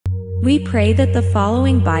We pray that the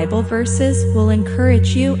following Bible verses will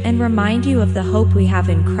encourage you and remind you of the hope we have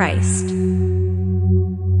in Christ.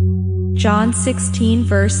 John 16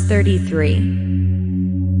 verse 33.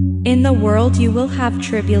 In the world you will have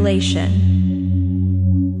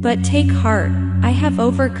tribulation. But take heart, I have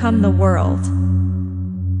overcome the world.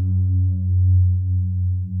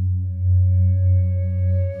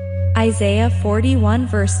 Isaiah 41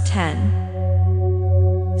 verse 10.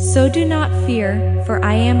 So do not fear, for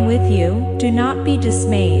I am with you, do not be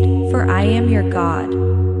dismayed, for I am your God.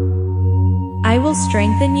 I will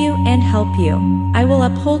strengthen you and help you, I will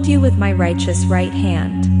uphold you with my righteous right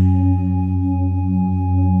hand.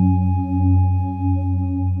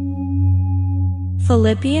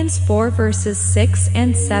 Philippians 4 verses 6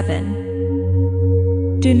 and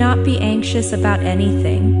 7. Do not be anxious about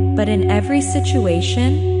anything, but in every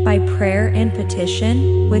situation, by prayer and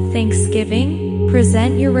petition, with thanksgiving,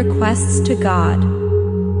 present your requests to God.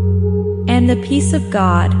 And the peace of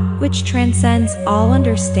God, which transcends all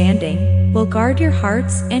understanding, will guard your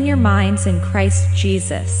hearts and your minds in Christ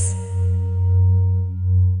Jesus.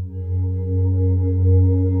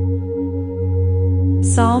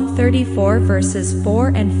 Psalm 34 verses 4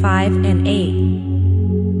 and 5 and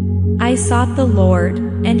 8. I sought the Lord,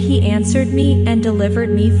 and He answered me and delivered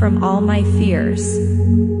me from all my fears.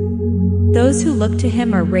 Those who look to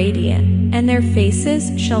Him are radiant, and their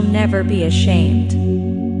faces shall never be ashamed.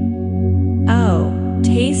 Oh,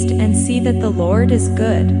 taste and see that the Lord is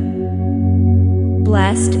good.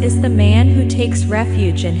 Blessed is the man who takes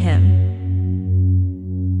refuge in Him.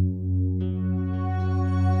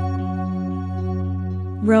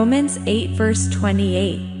 Romans 8 verse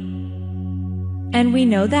 28. And we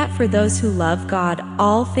know that for those who love God,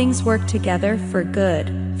 all things work together for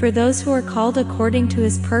good, for those who are called according to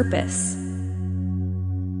His purpose.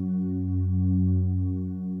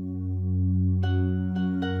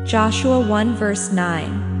 Joshua 1 verse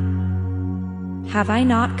 9. Have I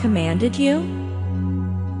not commanded you?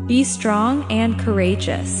 Be strong and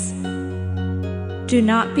courageous. Do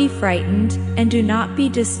not be frightened, and do not be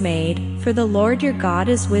dismayed, for the Lord your God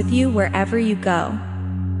is with you wherever you go.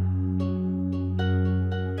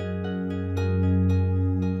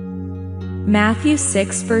 Matthew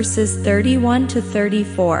 6 verses 31 to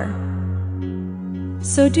 34.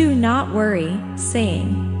 So do not worry,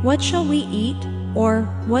 saying, what shall we eat? Or,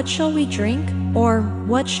 what shall we drink? Or,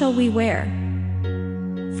 what shall we wear?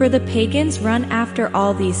 For the pagans run after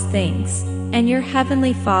all these things, and your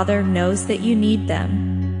heavenly Father knows that you need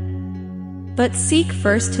them. But seek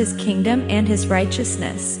first His kingdom and His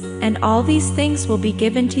righteousness, and all these things will be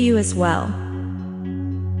given to you as well.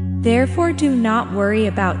 Therefore do not worry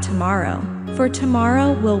about tomorrow, for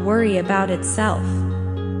tomorrow will worry about itself.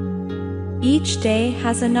 Each day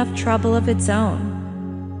has enough trouble of its own.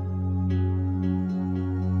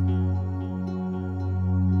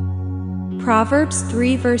 Proverbs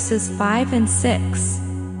 3 verses 5 and 6.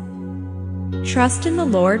 Trust in the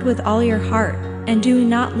Lord with all your heart, and do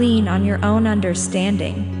not lean on your own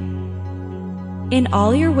understanding. In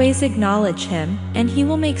all your ways acknowledge Him, and He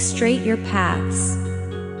will make straight your paths.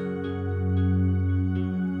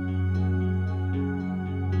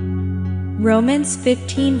 Romans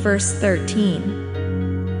 15 verse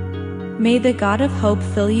 13. May the God of hope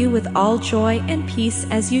fill you with all joy and peace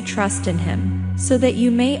as you trust in Him, so that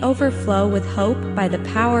you may overflow with hope by the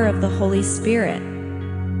power of the Holy Spirit.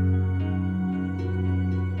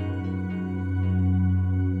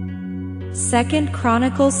 Second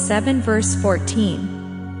Chronicles 7 verse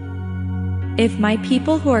 14. If my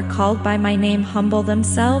people who are called by my name humble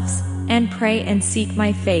themselves, and pray and seek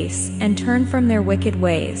my face, and turn from their wicked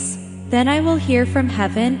ways, then I will hear from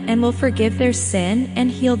heaven and will forgive their sin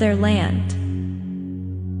and heal their land.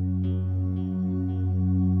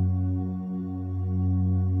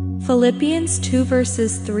 Philippians 2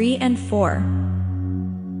 verses 3 and 4.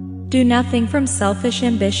 Do nothing from selfish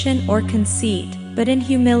ambition or conceit, but in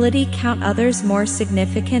humility count others more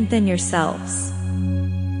significant than yourselves.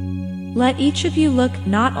 Let each of you look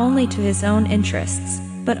not only to his own interests,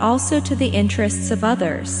 but also to the interests of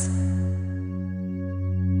others.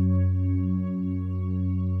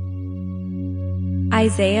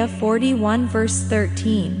 Isaiah 41 verse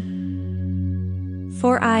 13.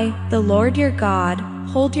 For I, the Lord your God,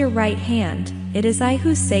 hold your right hand, it is I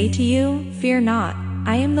who say to you, fear not,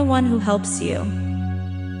 I am the one who helps you.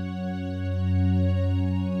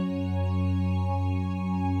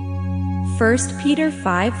 First Peter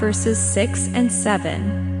 5 verses 6 and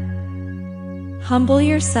 7. Humble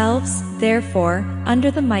yourselves, therefore, under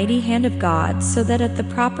the mighty hand of God, so that at the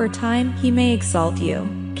proper time He may exalt you,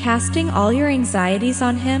 casting all your anxieties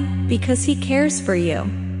on Him, because He cares for you.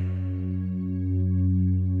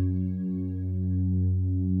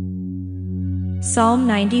 Psalm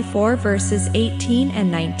 94 verses 18 and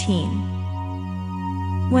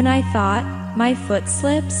 19. When I thought, my foot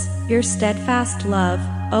slips, your steadfast love,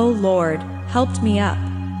 O Lord, helped me up.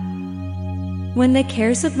 When the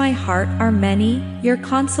cares of my heart are many, your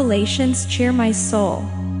consolations cheer my soul.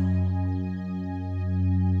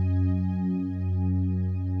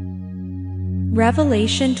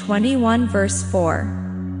 Revelation 21 verse 4.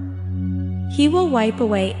 He will wipe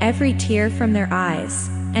away every tear from their eyes,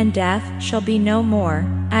 and death shall be no more,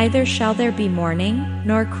 neither shall there be mourning,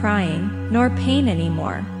 nor crying, nor pain any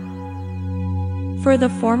more. For the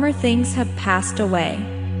former things have passed away.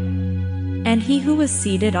 And he who was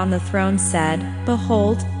seated on the throne said,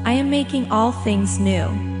 Behold, I am making all things new.